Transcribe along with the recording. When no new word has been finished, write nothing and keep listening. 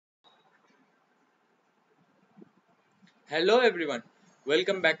Hello everyone,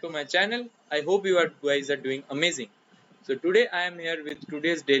 welcome back to my channel. I hope you guys are doing amazing. So today I am here with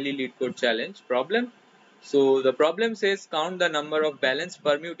today's daily Leetcode challenge problem. So the problem says count the number of balanced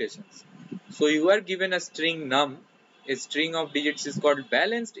permutations. So you are given a string num. A string of digits is called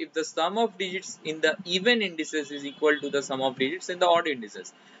balanced if the sum of digits in the even indices is equal to the sum of digits in the odd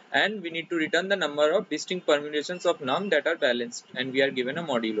indices. And we need to return the number of distinct permutations of num that are balanced, and we are given a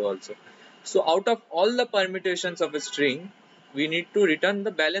modulo also. So out of all the permutations of a string, we need to return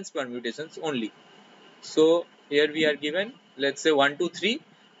the balanced permutations only. So here we are given, let's say 1, 2, 3.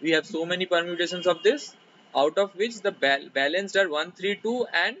 We have so many permutations of this, out of which the balanced are 1, 3, 2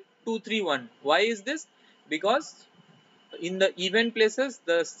 and 2, 3, 1. Why is this? Because in the even places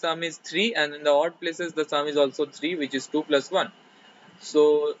the sum is 3 and in the odd places the sum is also 3, which is 2 plus 1.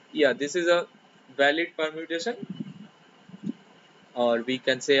 So yeah, this is a valid permutation, or we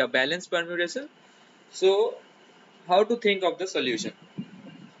can say a balanced permutation. So how to think of the solution?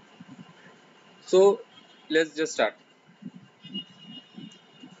 So let's just start.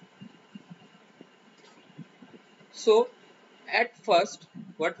 So at first,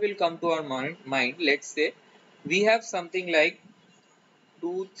 what will come to our mind, let's say we have something like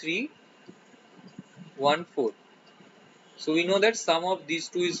 2, 3, 1, 4. So we know that sum of these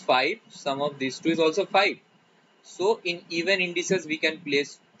two is 5, sum of these two is also 5. So in even indices we can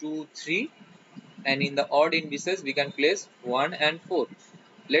place 2, 3, and in the odd indices we can place 1 and 4.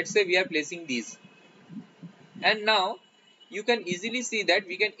 Let's say we are placing these. And now you can easily see that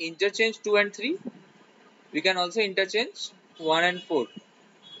we can interchange 2 and 3. We can also interchange 1 and 4.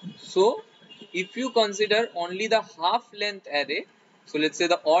 So if you consider only the half length array, so let's say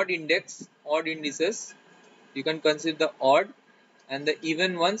the odd indices, you can consider the odd and the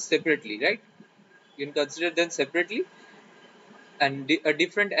even ones separately, right? You can consider them separately, and a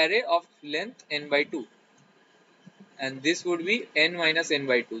different array of length n by 2, and this would be n minus n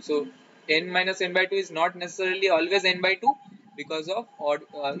by 2. So n minus n by 2 is not necessarily always n by 2, because of odd,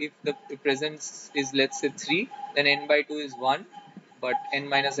 if the presence is let's say 3, then n by 2 is 1, but n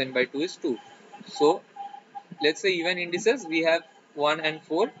minus n by 2 is 2. So let's say even indices we have 1 and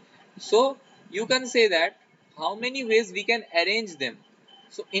 4. So you can say that how many ways we can arrange them.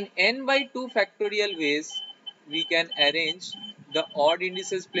 So in n by 2 factorial ways we can arrange the odd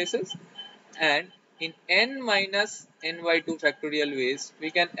indices places, and in n minus n by 2 factorial ways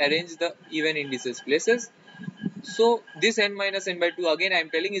we can arrange the even indices places. So this n minus n by 2, again I am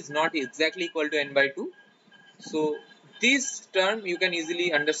telling, is not exactly equal to n by 2. So this term you can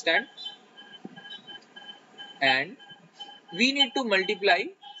easily understand, and we need to multiply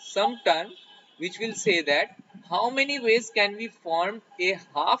some term which will say that how many ways can we form a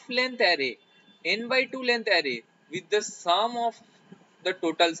half length array, n by 2 length array, with the sum of the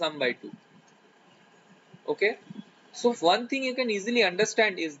total sum by 2. Okay, so one thing you can easily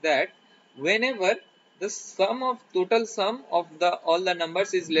understand is that whenever the sum of total sum of the all the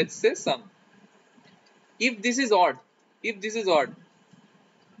numbers is, let's say, sum, if this is odd,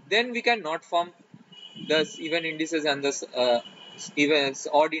 then we cannot form the even indices and the even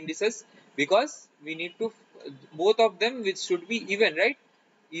odd indices, because we need to both of them which should be even, right?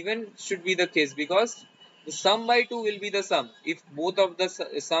 Even should be the case, because the sum by 2 will be the sum. If both of the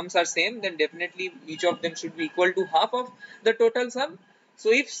sums are same, then definitely each of them should be equal to half of the total sum.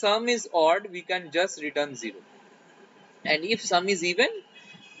 So if sum is odd, we can just return 0, and if sum is even,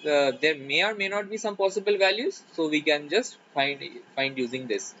 there may or may not be some possible values, so we can just find using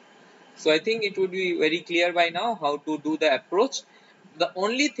this. So I think it would be very clear by now how to do the approach. The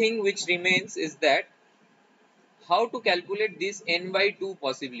only thing which remains is that how to calculate these n by 2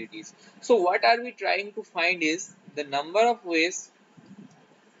 possibilities. So what are we trying to find is the number of ways,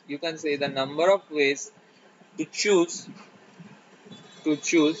 you can say the number of ways to choose to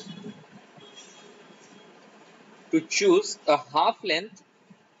choose a half length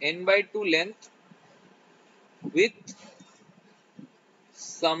n by 2 length with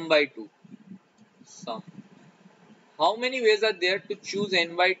sum by 2 sum. How many ways are there to choose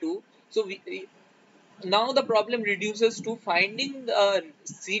n by 2? So now the problem reduces to finding the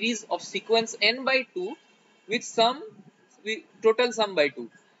series of sequence n by 2 with sum, with total sum by 2,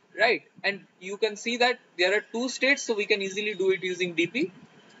 right? And you can see that there are two states, so we can easily do it using DP.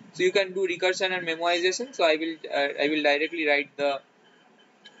 So you can do recursion and memoization. So I will directly write the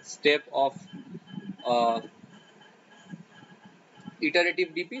step of uh, iterative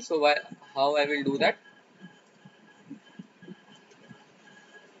DP. So how I will do that?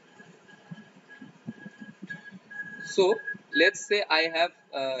 So let's say I have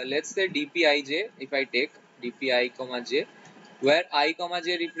let's say dpij. If I take dpi comma j, where I comma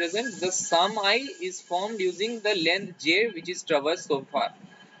j represents the sum I is formed using the length j which is traversed so far.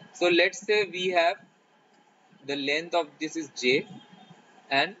 So let's say we have the length of this is j,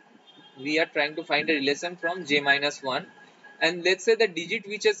 and we are trying to find a relation from j minus 1, and let's say the digit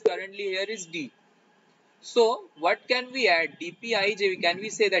which is currently here is d. So what can we add? dpij, can we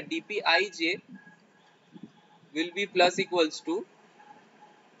say that dpij will be plus equals to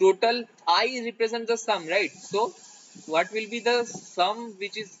total I represents the sum, right? So what will be the sum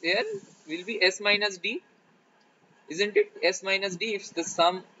which is here will be s minus d, isn't it? S minus d. If the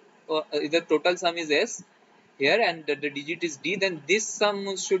sum the total sum is s here and the digit is d, then this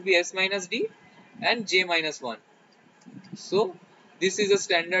sum should be s minus d and j minus 1. So this is a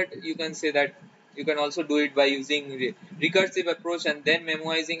standard. You can say that you can also do it by using recursive approach and then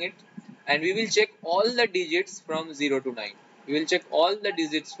memoizing it, and we will check all the digits from 0 to 9. We will check all the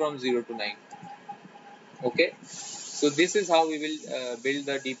digits from 0 to 9. Okay, so this is how we will build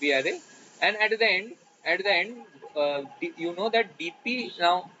the dp array. And at the end you know that dp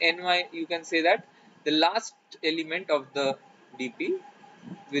now ny, you can say that the last element of the dp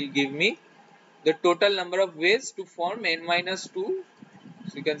will give me the total number of ways to form n minus 2.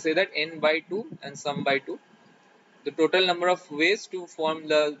 So you can say that n by 2 and sum by 2, the total number of ways to form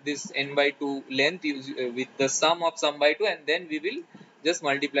the this n by 2 length with the sum of sum by 2, and then we will just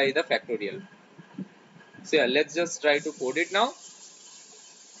multiply the factorial. So yeah, let's just try to code it now.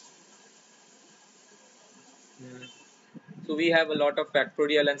 So we have a lot of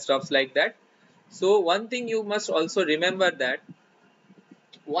factorial and stuffs like that. So one thing you must also remember that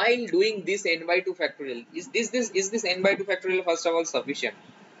while doing this n by 2 factorial, is this n by 2 factorial first of all sufficient?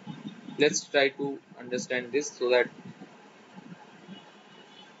 Let's try to understand this so that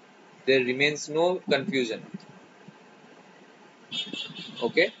there remains no confusion.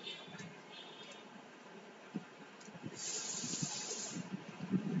 Okay.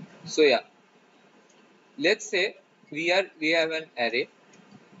 So yeah, let's say we have an array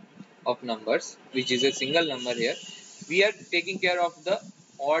of numbers which is a single number here. We are taking care of the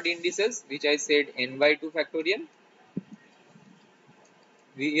odd indices which I said n by 2 factorial.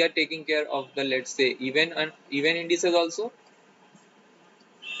 We are taking care of the, let's say, even indices also,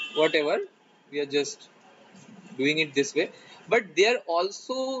 whatever. We are just doing it this way. But there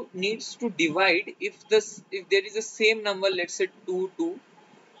also needs to divide if there is a same number, let's say 2 2,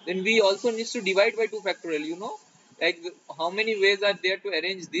 then we also needs to divide by 2 factorial, like how many ways are there to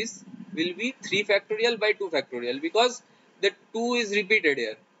arrange this will be 3 factorial by 2 factorial, because the 2 is repeated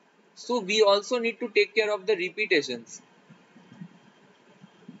here. So we also need to take care of the repetitions.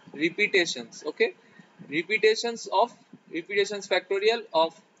 Okay, repetitions factorial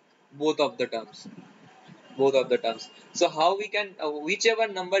of both of the terms. So how we can whichever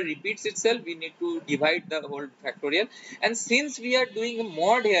number repeats itself, we need to divide the whole factorial. And since we are doing a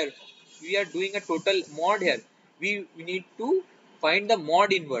mod here, we are doing a total mod here, we need to find the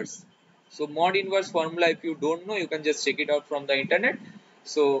mod inverse. So mod inverse formula, if you don't know, you can just check it out from the internet.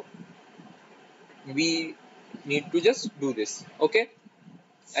 So we need to just do this. Okay,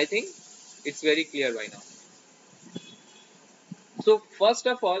 I think it's very clear by now. So first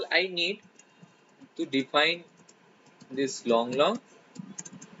of all, I need to define this long.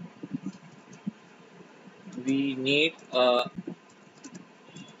 We need a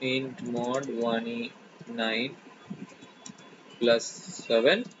int mod 1e9 plus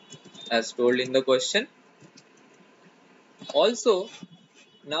 7 as told in the question. Also,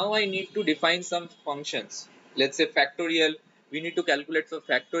 now I need to define some functions. Let's say factorial. We need to calculate for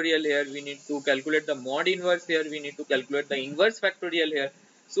factorial here. We need to calculate the mod inverse here. We need to calculate the inverse factorial here.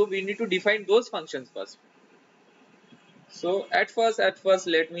 So we need to define those functions first. So at first,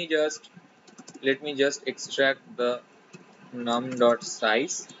 let me just extract the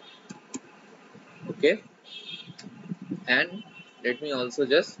num.size. Okay, and let me also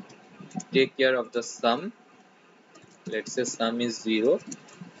just take care of the sum. Let's say sum is 0.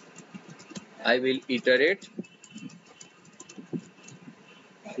 I will iterate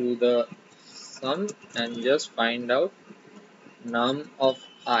through the sum and just find out num of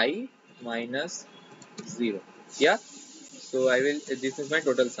I minus 0. Yeah, so I will, this is my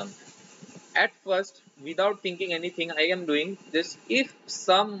total sum. At first, without thinking anything, I am doing this if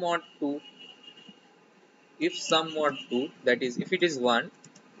sum mod 2, that is if it is 1,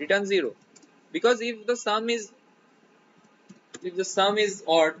 return 0. Because if the sum is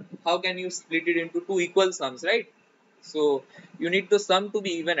odd, how can you split it into two equal sums, right? So you need the sum to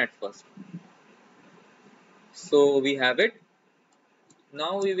be even at first. So we have it.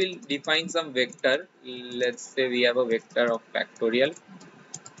 Now we will define some vector. Let's say we have a vector of factorial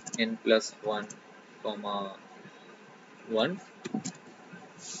n plus 1 comma 1.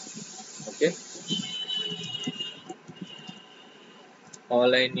 Okay,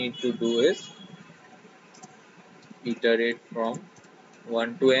 all I need to do is iterate from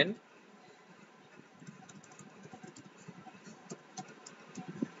 1 to n.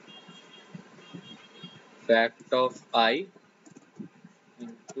 Fact of I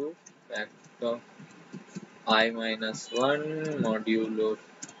into fact of I minus 1 modulo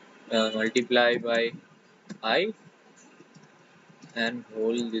multiply by I, and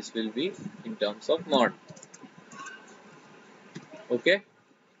whole this will be in terms of mod. Okay,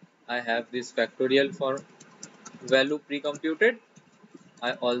 I have this factorial for value pre-computed.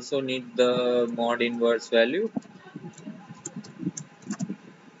 I also need the mod inverse value.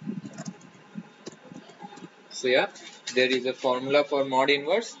 So yeah, there is a formula for mod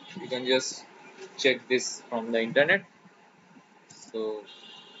inverse. You can just check this from the internet. So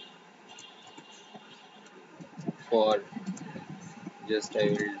for just I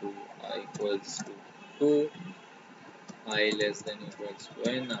will do I equals to 2, I less than equals to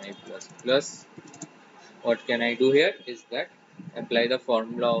n, I plus plus. What can I do here is that apply the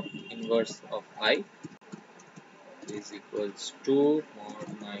formula of inverse of I is equals to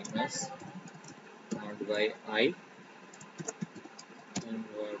mod minus mod by I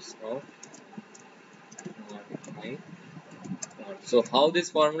inverse of mod I. So how this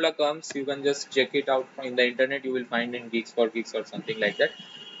formula comes, you can just check it out in the internet. You will find in Geeks for Geeks or something like that.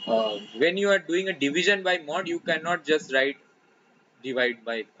 When you are doing a division by mod, you cannot just write divide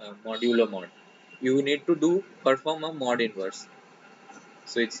by modulo mod. You need to perform a mod inverse.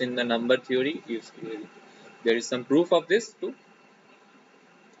 So it's in the number theory. There is some proof of this too.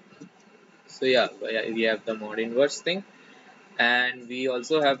 So yeah, we have the mod inverse thing, and we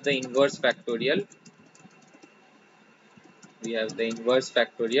also have the inverse factorial. We have the inverse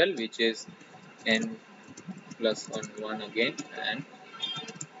factorial, which is n plus 1 again, and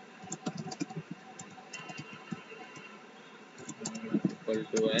equal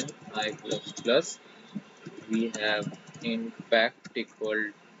to n I plus plus. We have in fact equal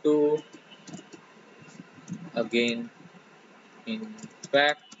to again in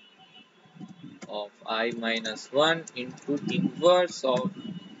fact of I minus 1 into inverse of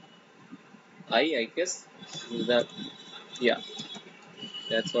I guess. That, yeah,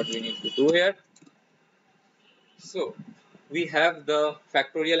 that's what we need to do here. So we have the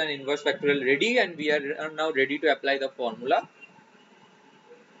factorial and inverse factorial ready, and we are now ready to apply the formula.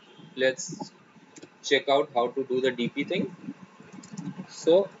 Let's check out how to do the DP thing.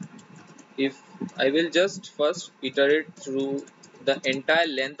 So if I will just first iterate through the entire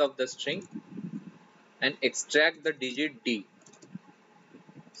length of the string and extract the digit d.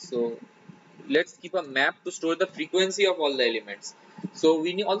 So let's keep a map to store the frequency of all the elements. So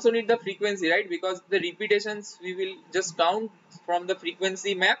we also need the frequency, right? Because the repetitions we will just count from the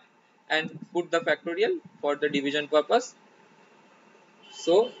frequency map and put the factorial for the division purpose.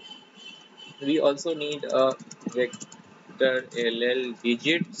 So we also need a vector ll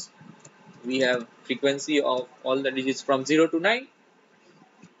digits. We have frequency of all the digits from 0 to 9,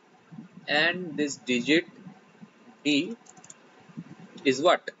 and this digit d is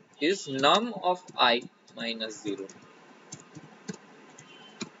what? Is num of I minus 0.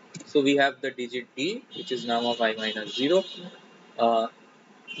 So we have the digit d, which is num of I minus 0.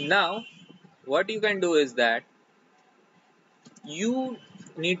 Now what you can do is that you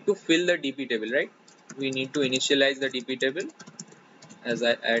need to fill the DP table, right? We need to initialize the DP table as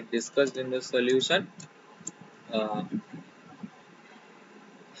I had discussed in the solution.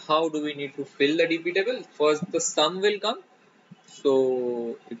 How do we need to fill the DP table? First the sum will come.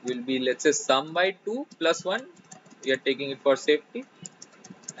 So it will be, let's say, sum by 2 plus 1. We are taking it for safety.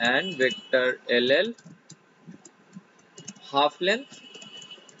 And vector ll half length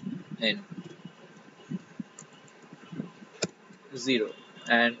n 0,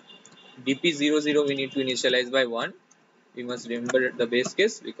 and dp00 we need to initialize by 1. We must remember the base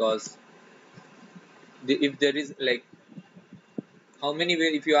case, because if there is like how many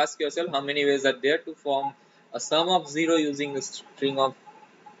ways, if you ask yourself how many ways are there to form a sum of 0 using a string of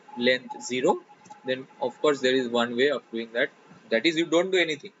length 0, then of course there is one way of doing that. That is, you don't do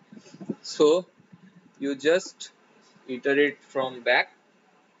anything. So you just iterate from back.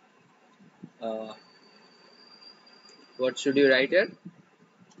 What should you write here?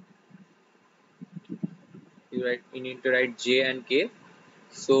 You need to write j and k.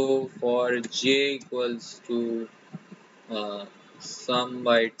 So for j equals to sum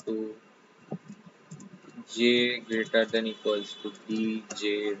by 2 j greater than equals to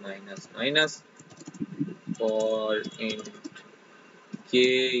dj minus minus. For int k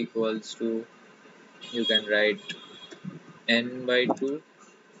equals to, you can write n by 2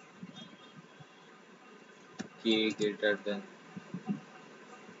 k greater than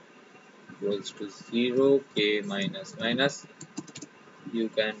equals to 0 k minus minus. You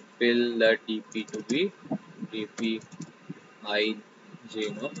can fill the dp to be dp I j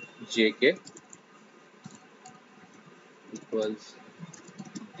no jk equals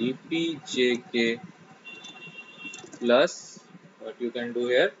dp jk plus what you can do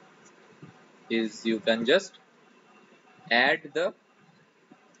here is you can just add the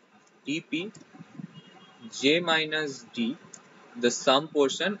dp j minus d, the sum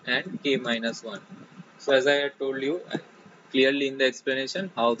portion, and k minus 1. So as I had told you clearly in the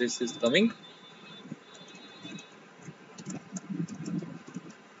explanation how this is coming.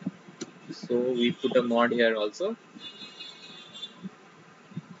 So we put a mod here also.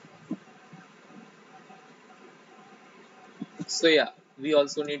 So yeah, we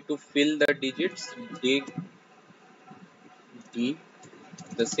also need to fill the digits d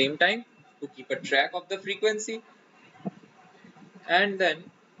the same time to keep a track of the frequency. And then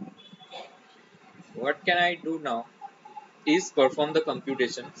what can I do now is perform the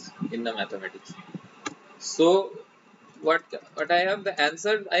computations in the mathematics. So what I have, the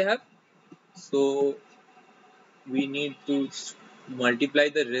answer I have. So we need to multiply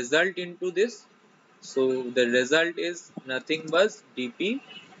the result into this. So the result is nothing but dp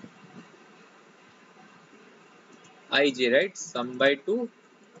ij, right? Sum by 2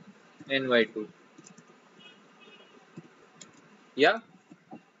 n by 2. Yeah,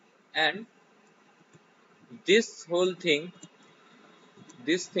 and this whole thing,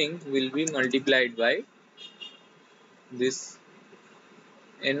 this thing will be multiplied by this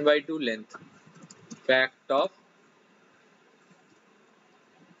n by 2 length, fact of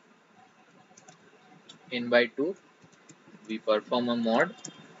n by 2. We perform a mod,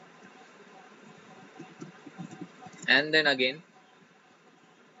 and then again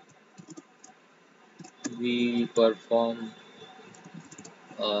we perform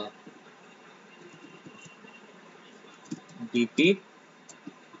dp,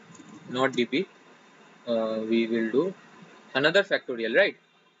 not dp, we will do another factorial, right?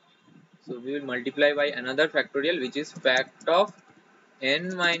 So we will multiply by another factorial, which is fact of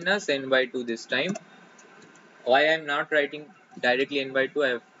n minus n by 2 this time. Why I am not writing directly n by 2, I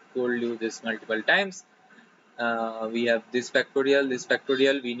have told you this multiple times. We have this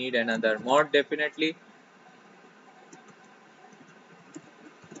factorial, we need another mod definitely.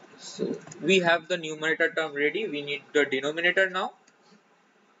 So we have the numerator term ready, we need the denominator now.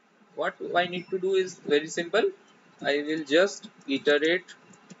 What I need to do is very simple. I will just iterate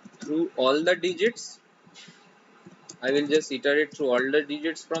through all the digits. I will just iterate through all the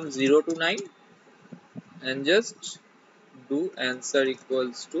digits from 0 to 9 and just do answer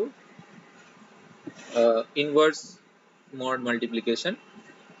equals to inverse mod multiplication.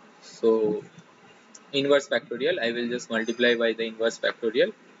 So inverse factorial, I will just multiply by the inverse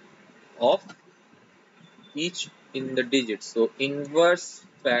factorial of each in the digits. So inverse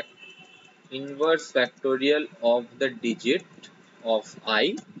factorial of the digit of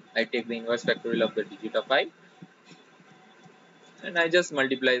I take the inverse factorial of the digit of I, and I just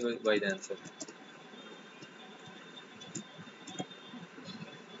multiply by the answer.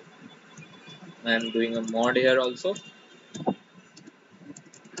 I am doing a mod here also.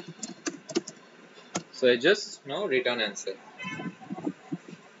 So I just now return answer.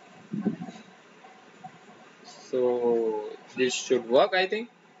 So this should work, I think.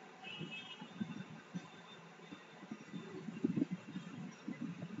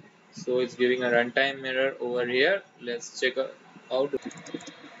 So it's giving a runtime error over here. Let's check out.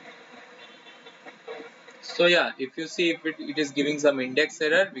 So yeah, if you see if it is giving some index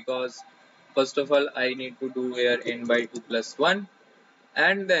error, because first of all I need to do here n by 2 plus 1,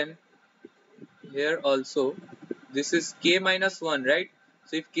 and then here also this is k minus 1, right?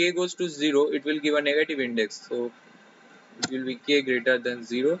 So if k goes to 0, it will give a negative index, so it will be k greater than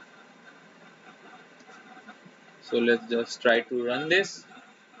 0. So let's just try to run this.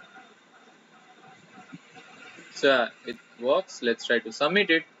 So it works. Let's try to submit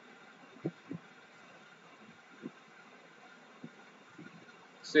it.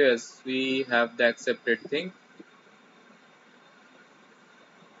 So yes, we have the accepted thing.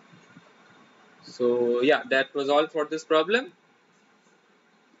 So yeah, that was all for this problem.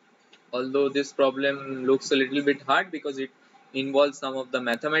 Although this problem looks a little bit hard because it involves some of the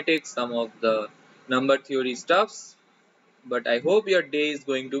mathematics, some of the number theory stuffs, but I hope your day is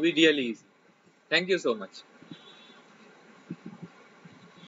going to be really easy. Thank you so much.